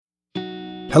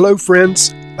Hello,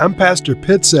 friends. I'm Pastor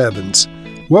Pitts Evans.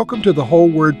 Welcome to the Whole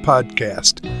Word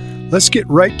Podcast. Let's get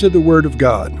right to the Word of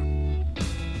God.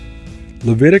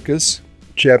 Leviticus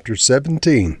chapter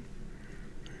 17.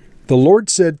 The Lord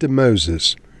said to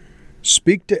Moses,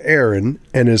 "Speak to Aaron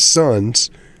and his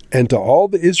sons and to all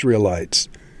the Israelites,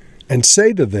 and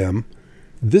say to them,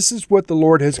 This is what the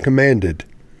Lord has commanded.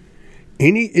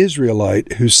 Any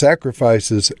Israelite who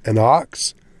sacrifices an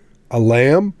ox, a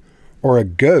lamb, or a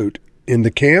goat in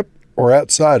the camp or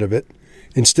outside of it,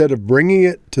 instead of bringing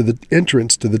it to the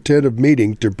entrance to the tent of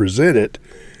meeting to present it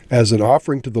as an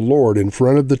offering to the Lord in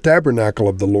front of the tabernacle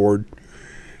of the Lord,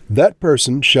 that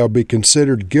person shall be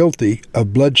considered guilty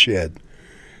of bloodshed.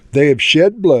 They have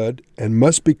shed blood and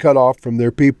must be cut off from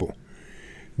their people.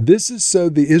 This is so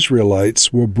the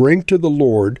Israelites will bring to the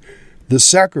Lord the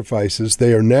sacrifices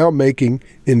they are now making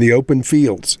in the open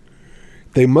fields.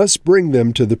 They must bring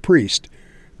them to the priest,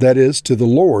 that is, to the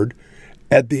Lord,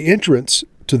 at the entrance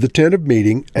to the tent of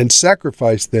meeting, and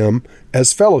sacrifice them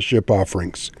as fellowship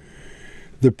offerings.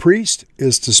 The priest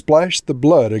is to splash the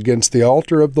blood against the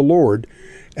altar of the Lord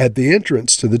at the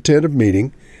entrance to the tent of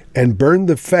meeting, and burn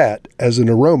the fat as an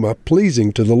aroma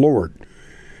pleasing to the Lord.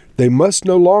 They must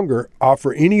no longer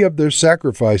offer any of their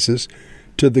sacrifices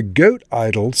to the goat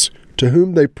idols to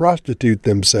whom they prostitute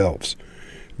themselves.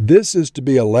 This is to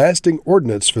be a lasting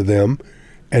ordinance for them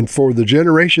and for the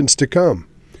generations to come.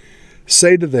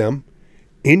 Say to them,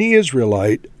 any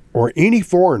Israelite or any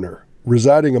foreigner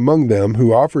residing among them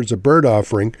who offers a burnt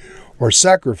offering or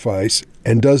sacrifice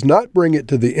and does not bring it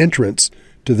to the entrance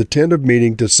to the tent of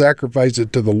meeting to sacrifice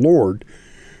it to the Lord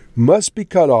must be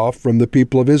cut off from the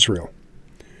people of Israel.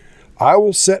 I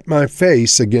will set my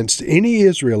face against any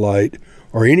Israelite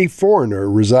or any foreigner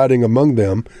residing among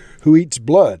them who eats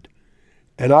blood,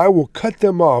 and I will cut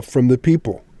them off from the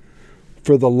people.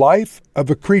 For the life of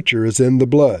a creature is in the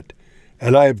blood,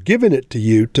 and I have given it to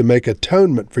you to make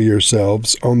atonement for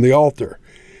yourselves on the altar.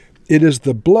 It is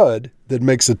the blood that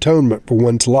makes atonement for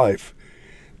one's life.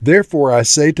 Therefore I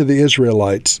say to the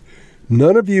Israelites,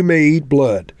 none of you may eat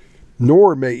blood,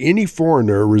 nor may any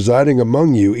foreigner residing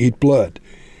among you eat blood.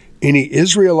 Any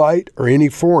Israelite or any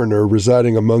foreigner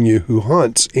residing among you who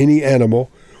hunts any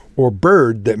animal or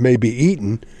bird that may be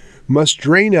eaten must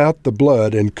drain out the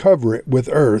blood and cover it with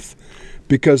earth,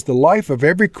 because the life of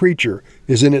every creature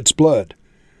is in its blood.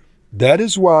 That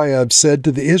is why I have said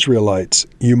to the Israelites,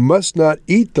 you must not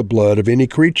eat the blood of any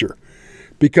creature,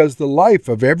 because the life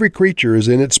of every creature is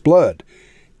in its blood.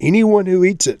 Anyone who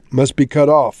eats it must be cut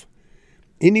off.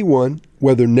 Anyone,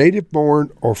 whether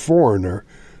native-born or foreigner,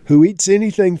 who eats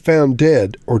anything found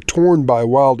dead or torn by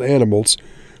wild animals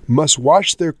must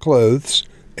wash their clothes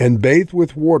and bathe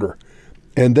with water,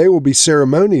 and they will be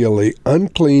ceremonially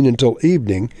unclean until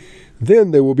evening.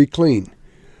 Then they will be clean.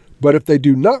 But if they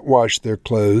do not wash their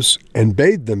clothes and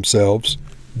bathe themselves,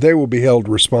 they will be held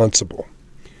responsible.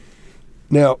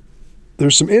 Now,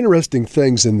 there's some interesting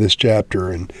things in this chapter,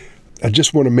 and I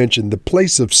just want to mention the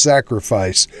place of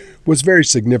sacrifice was very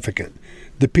significant.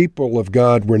 The people of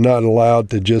God were not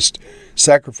allowed to just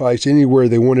sacrifice anywhere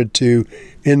they wanted to,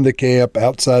 in the camp,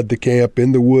 outside the camp,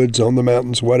 in the woods, on the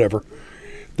mountains, whatever.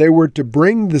 They were to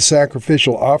bring the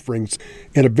sacrificial offerings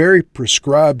in a very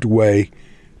prescribed way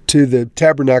to the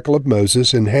tabernacle of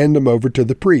Moses and hand them over to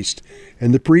the priest.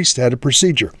 And the priest had a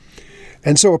procedure.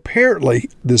 And so apparently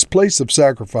this place of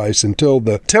sacrifice, until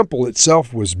the temple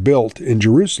itself was built in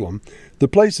Jerusalem, the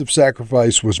place of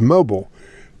sacrifice was mobile,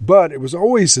 but it was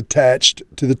always attached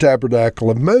to the tabernacle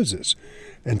of Moses.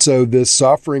 And so this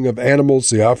offering of animals,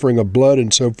 the offering of blood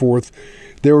and so forth,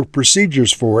 there were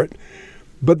procedures for it.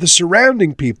 But the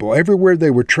surrounding people, everywhere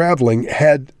they were traveling,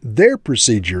 had their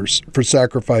procedures for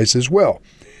sacrifice as well.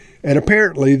 And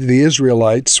apparently the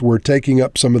Israelites were taking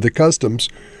up some of the customs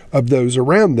of those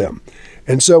around them.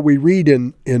 And so we read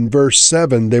in verse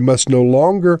 7, they must no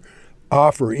longer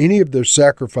offer any of their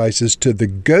sacrifices to the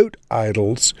goat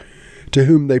idols to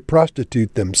whom they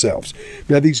prostitute themselves.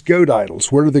 Now, these goat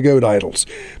idols, what are the goat idols?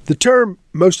 The term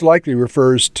most likely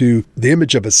refers to the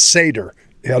image of a satyr.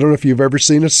 I don't know if you've ever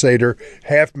seen a satyr,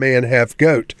 half man, half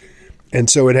goat. And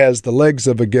so it has the legs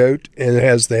of a goat and it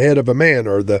has the head of a man,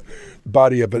 or the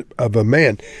body of a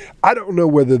man. I don't know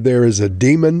whether there is a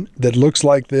demon that looks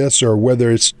like this or whether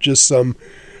it's just some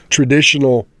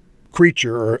traditional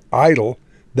creature or idol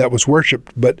that was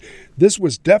worshipped, but this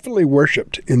was definitely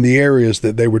worshipped in the areas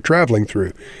that they were traveling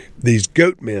through. These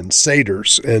goat men,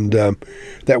 satyrs, and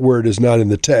that word is not in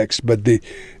the text, but it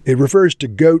refers to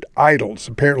goat idols.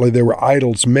 Apparently there were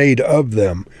idols made of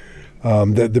them.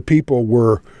 The people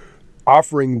were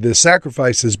offering the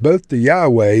sacrifices both to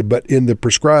Yahweh, but in the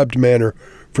prescribed manner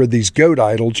for these goat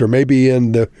idols, or maybe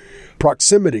in the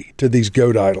proximity to these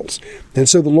goat idols. And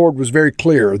so the Lord was very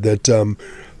clear that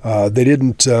they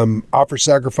didn't offer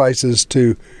sacrifices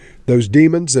to those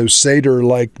demons, those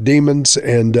satyr-like demons,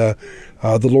 and the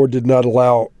Lord did not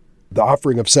allow the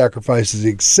offering of sacrifices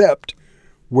except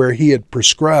where he had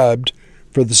prescribed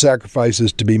for the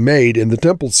sacrifices to be made in the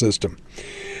temple system.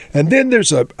 And then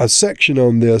there's a section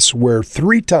on this where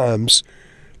 3 times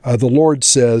the Lord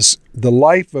says the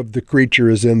life of the creature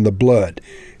is in the blood.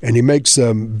 And he makes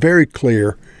very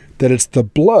clear that it's the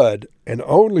blood and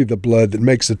only the blood that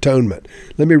makes atonement.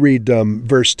 Let me read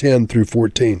verse 10 through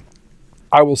 14.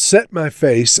 I will set my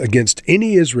face against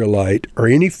any Israelite or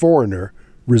any foreigner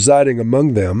residing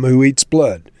among them who eats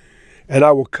blood, and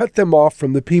I will cut them off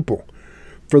from the people.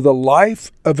 For the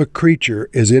life of a creature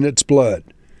is in its blood,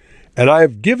 and I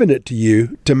have given it to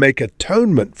you to make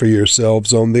atonement for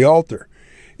yourselves on the altar.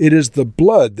 It is the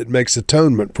blood that makes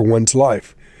atonement for one's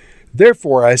life.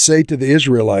 Therefore I say to the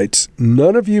Israelites,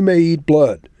 none of you may eat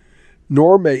blood,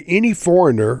 nor may any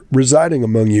foreigner residing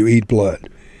among you eat blood.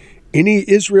 Any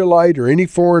Israelite or any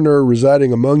foreigner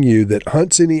residing among you that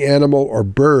hunts any animal or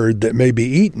bird that may be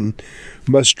eaten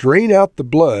must drain out the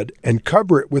blood and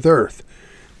cover it with earth,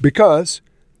 because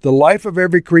the life of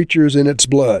every creature is in its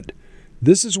blood.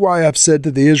 This is why I've said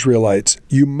to the Israelites,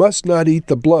 you must not eat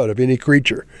the blood of any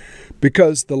creature,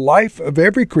 because the life of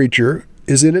every creature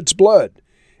is in its blood.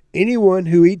 Anyone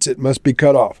who eats it must be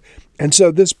cut off. And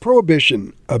so this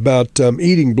prohibition about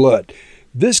eating blood,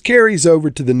 this carries over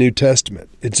to the New Testament.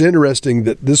 It's interesting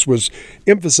that this was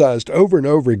emphasized over and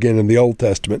over again in the Old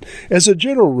Testament. As a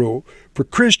general rule, for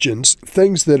Christians,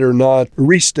 things that are not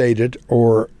restated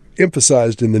or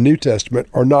emphasized in the New Testament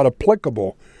are not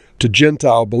applicable to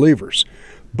Gentile believers.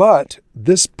 But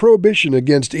this prohibition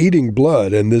against eating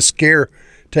blood and this care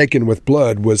taken with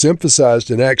blood was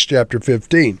emphasized in Acts chapter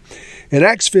 15. In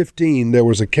Acts 15, there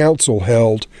was a council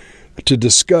held to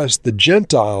discuss the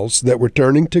Gentiles that were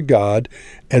turning to God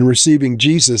and receiving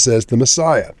Jesus as the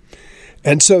Messiah.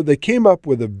 And so they came up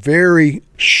with a very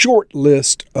short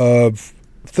list of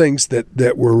things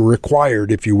that were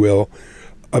required, if you will,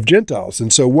 of Gentiles.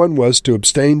 And so one was to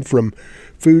abstain from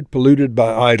food polluted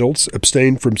by idols,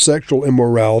 abstain from sexual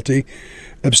immorality,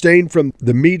 abstain from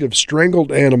the meat of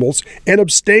strangled animals, and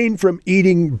abstain from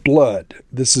eating blood.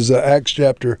 This is Acts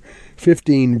chapter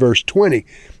 15, verse 20.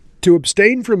 To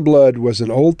abstain from blood was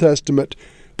an Old Testament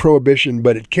prohibition,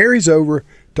 but it carries over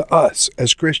to us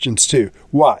as Christians too.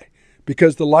 Why?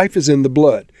 Because the life is in the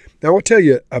blood. Now, I'll tell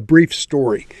you a brief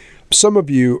story. Some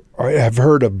of you have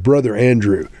heard of Brother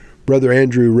Andrew. Brother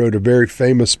Andrew wrote a very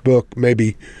famous book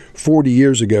maybe 40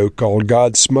 years ago called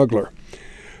God's Smuggler.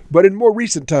 But in more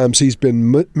recent times, he's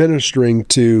been ministering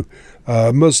to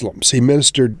Muslims. He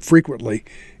ministered frequently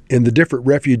in the different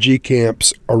refugee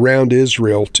camps around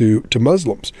Israel to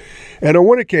Muslims. And on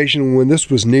one occasion, when this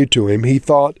was new to him, he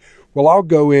thought, well, I'll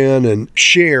go in and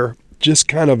share just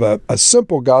kind of a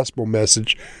simple gospel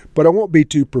message, but I won't be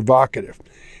too provocative.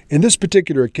 In this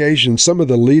particular occasion, some of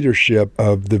the leadership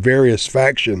of the various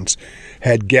factions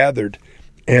had gathered,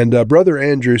 and Brother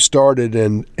Andrew started,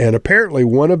 and apparently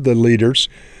one of the leaders,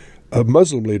 a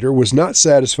Muslim leader, was not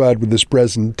satisfied with this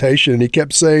presentation, and he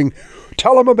kept saying,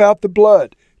 tell them about the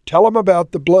blood. Tell them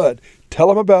about the blood. Tell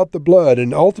them about the blood.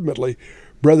 And ultimately,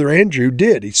 Brother Andrew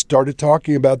did. He started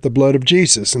talking about the blood of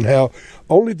Jesus and how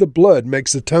only the blood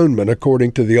makes atonement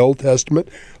according to the Old Testament.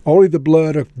 Only the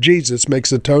blood of Jesus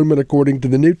makes atonement according to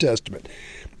the New Testament.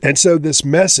 And so this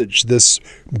message, this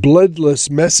bloodless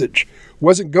message,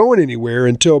 wasn't going anywhere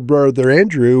until Brother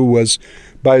Andrew was,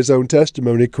 by his own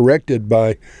testimony, corrected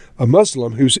by a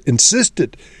Muslim who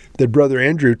insisted that Brother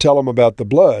Andrew tell him about the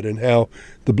blood and how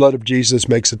the blood of Jesus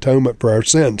makes atonement for our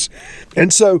sins.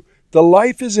 And so the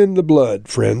life is in the blood,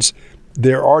 friends.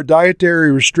 There are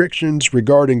dietary restrictions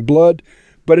regarding blood,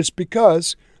 but it's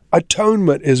because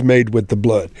atonement is made with the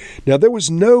blood. Now, there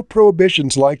was no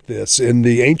prohibitions like this in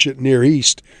the ancient Near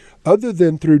East other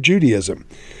than through Judaism.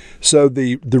 So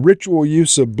the ritual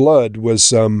use of blood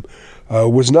was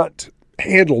not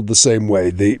handled the same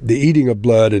way, the eating of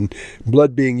blood and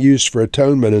blood being used for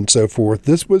atonement and so forth.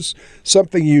 This was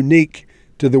something unique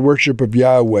to the worship of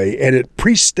Yahweh, and it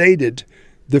prestated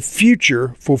the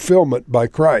future fulfillment by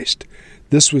Christ.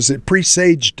 It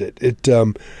presaged it.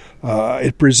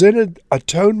 It presented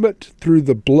atonement through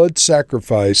the blood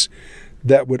sacrifice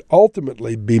that would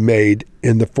ultimately be made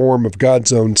in the form of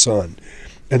God's own Son.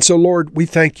 And so, Lord, we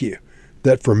thank you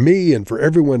that for me and for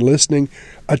everyone listening,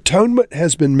 atonement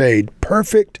has been made,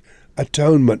 perfect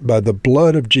atonement by the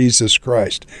blood of Jesus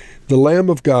Christ, the Lamb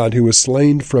of God who was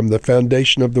slain from the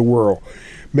foundation of the world.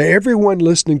 May everyone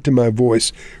listening to my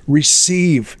voice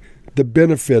receive the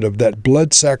benefit of that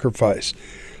blood sacrifice.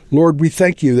 Lord, we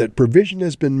thank you that provision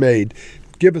has been made.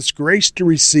 Give us grace to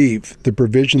receive the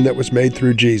provision that was made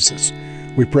through Jesus.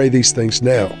 We pray these things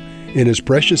now. In his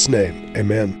precious name,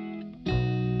 amen.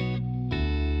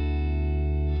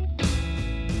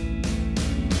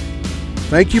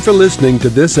 Thank you for listening to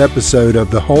this episode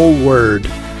of The Whole Word.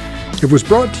 It was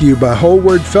brought to you by Whole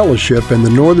Word Fellowship and the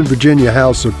Northern Virginia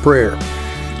House of Prayer.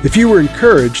 If you were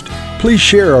encouraged, please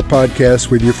share our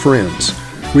podcast with your friends.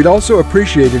 We'd also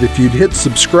appreciate it if you'd hit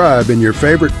subscribe in your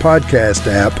favorite podcast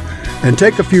app and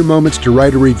take a few moments to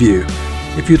write a review.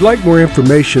 If you'd like more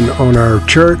information on our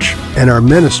church and our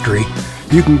ministry,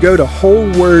 you can go to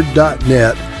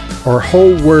wholeword.net or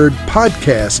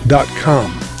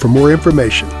wholewordpodcast.com for more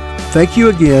information. Thank you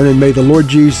again, and may the Lord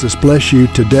Jesus bless you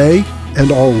today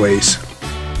and always.